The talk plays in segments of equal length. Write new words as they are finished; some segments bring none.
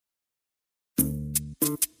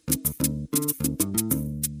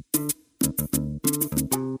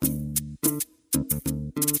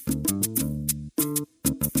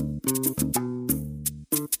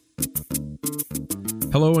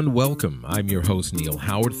Hello and welcome. I'm your host, Neil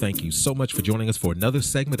Howard. Thank you so much for joining us for another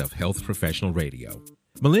segment of Health Professional Radio.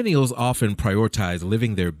 Millennials often prioritize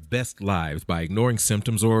living their best lives by ignoring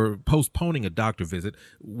symptoms or postponing a doctor visit,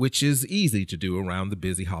 which is easy to do around the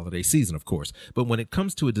busy holiday season, of course. But when it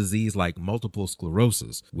comes to a disease like multiple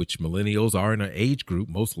sclerosis, which millennials are in an age group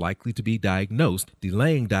most likely to be diagnosed,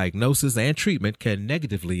 delaying diagnosis and treatment can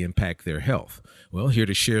negatively impact their health. Well, here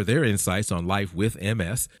to share their insights on life with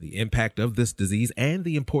MS, the impact of this disease, and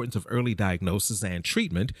the importance of early diagnosis and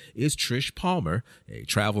treatment is Trish Palmer, a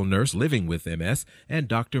travel nurse living with MS, and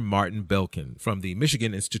Dr. Martin Belkin from the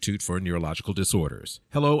Michigan Institute for Neurological Disorders.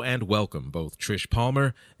 Hello and welcome, both Trish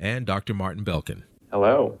Palmer and Dr. Martin Belkin.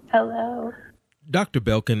 Hello. Hello. Dr.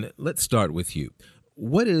 Belkin, let's start with you.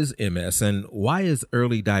 What is MS and why is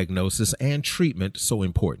early diagnosis and treatment so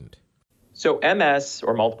important? So MS,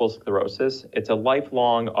 or multiple sclerosis, it's a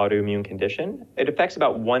lifelong autoimmune condition. It affects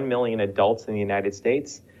about 1 million adults in the United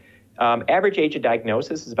States. Average age of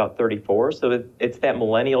diagnosis is about 34, so it's that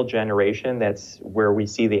millennial generation that's where we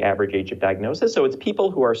see the average age of diagnosis. So it's people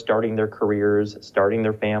who are starting their careers, starting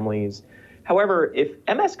their families. However, if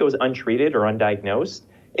MS goes untreated or undiagnosed,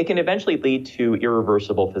 it can eventually lead to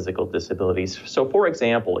irreversible physical disabilities. So for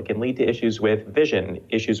example, it can lead to issues with vision,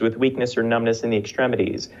 issues with weakness or numbness in the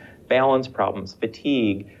extremities, balance problems,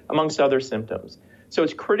 fatigue, amongst other symptoms. So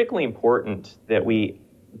it's critically important that we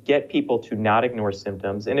get people to not ignore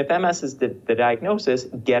symptoms, and if MS is the diagnosis,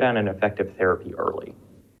 get on an effective therapy early.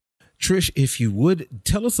 Trish, if you would,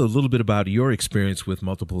 tell us a little bit about your experience with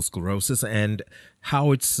multiple sclerosis and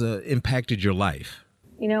how it's impacted your life.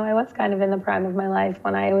 You know, I was kind of in the prime of my life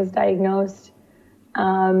when I was diagnosed.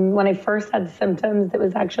 When I first had symptoms, it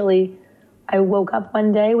was actually, I woke up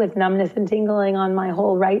one day with numbness and tingling on my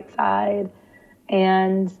whole right side,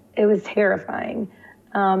 and it was terrifying.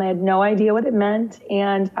 I had no idea what it meant,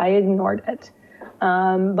 and I ignored it.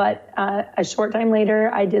 But a short time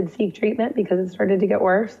later, I did seek treatment because it started to get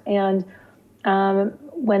worse. And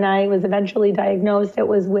when I was eventually diagnosed, it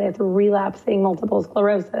was with relapsing multiple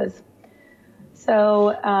sclerosis. So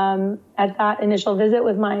at that initial visit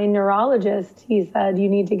with my neurologist, he said, you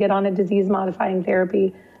need to get on a disease-modifying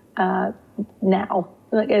therapy now,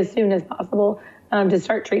 like as soon as possible. To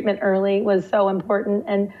start treatment early was so important.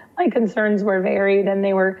 And my concerns were varied, and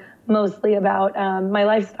they were mostly about my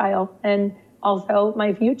lifestyle and also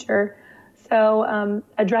my future. So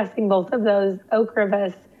addressing both of those,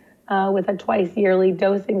 Ocrevus with a twice yearly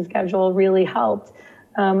dosing schedule really helped.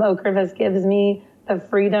 Ocrevus gives me the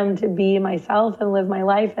freedom to be myself and live my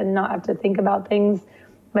life and not have to think about things.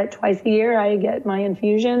 But twice a year, I get my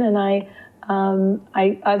infusion, and I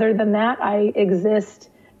other than that, I exist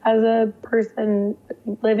as a person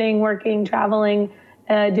living, working, traveling,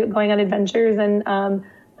 going on adventures, and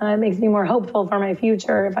it makes me more hopeful for my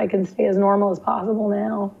future if I can stay as normal as possible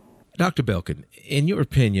now. Dr. Belkin, in your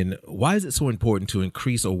opinion, why is it so important to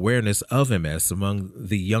increase awareness of MS among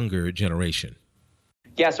the younger generation?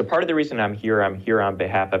 Yeah, so part of the reason I'm here on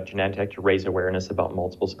behalf of Genentech to raise awareness about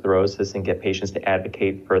multiple sclerosis and get patients to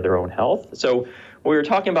advocate for their own health. So we were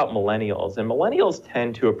talking about millennials, and millennials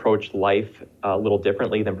tend to approach life a little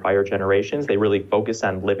differently than prior generations. They really focus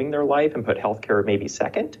on living their life and put healthcare maybe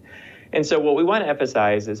second. And so what we want to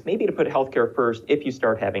emphasize is maybe to put healthcare first if you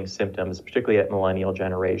start having symptoms, particularly at millennial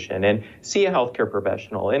generation, and see a healthcare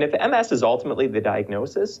professional. And if MS is ultimately the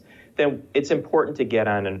diagnosis, then it's important to get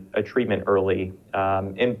on a treatment early.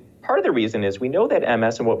 And part of the reason is we know that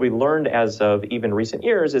MS, and what we learned as of even recent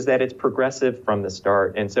years, is that it's progressive from the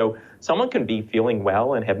start. And so someone can be feeling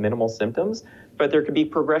well and have minimal symptoms, but there could be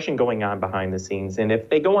progression going on behind the scenes. And if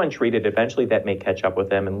they go untreated, eventually that may catch up with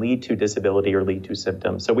them and lead to disability or lead to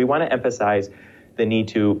symptoms. So we want to emphasize the need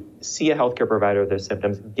to see a healthcare provider of their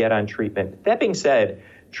symptoms, get on treatment. That being said,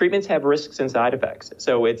 treatments have risks and side effects.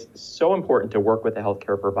 So it's so important to work with a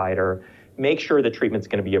healthcare provider, make sure the treatment's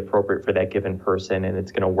going to be appropriate for that given person and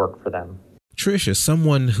it's going to work for them. Trish, as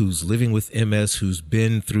someone who's living with MS, who's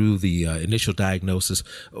been through the initial diagnosis,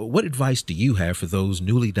 what advice do you have for those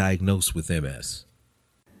newly diagnosed with MS?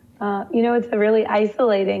 It's a really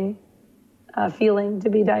isolating feeling to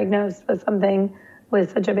be diagnosed with something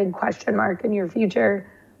with such a big question mark in your future.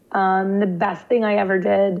 The best thing I ever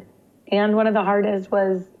did, and one of the hardest,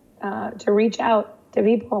 was to reach out to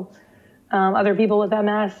people, other people with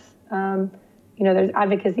MS. There's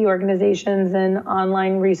advocacy organizations and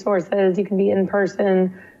online resources. You can be in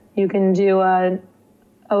person. You can do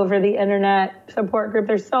over the internet support group.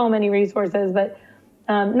 There's so many resources, but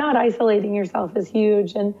not isolating yourself is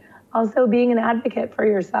huge. And also being an advocate for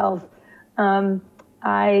yourself.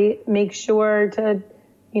 I make sure to,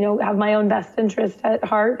 have my own best interest at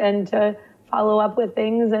heart and to follow up with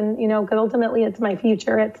things, and, because ultimately it's my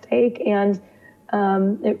future at stake. And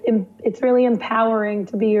it's really empowering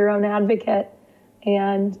to be your own advocate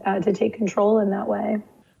and to take control in that way.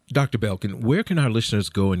 Dr. Belkin, where can our listeners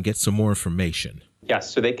go and get some more information?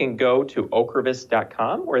 Yes, so they can go to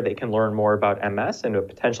ocrevus.com, where they can learn more about MS and a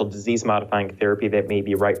potential disease-modifying therapy that may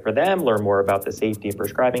be right for them, learn more about the safety and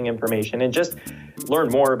prescribing information, and just learn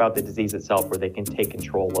more about the disease itself, where they can take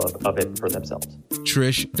control of it for themselves.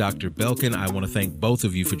 Trish, Dr. Belkin, I want to thank both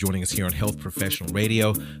of you for joining us here on Health Professional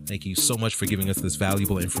Radio. Thank you so much for giving us this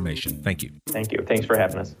valuable information. Thank you. Thank you. Thanks for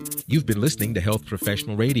having us. You've been listening to Health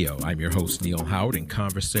Professional Radio. I'm your host, Neil Howard, in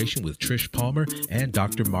conversation with Trish Palmer and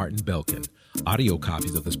Dr. Martin Belkin. Audio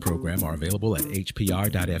copies of this program are available at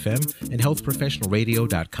hpr.fm and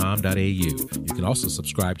healthprofessionalradio.com.au. You can also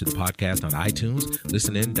subscribe to the podcast on iTunes,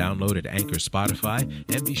 listen in, download at Anchor, Spotify,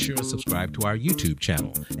 and be sure to subscribe to our YouTube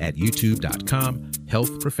channel at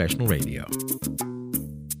youtube.com/healthprofessionalradio.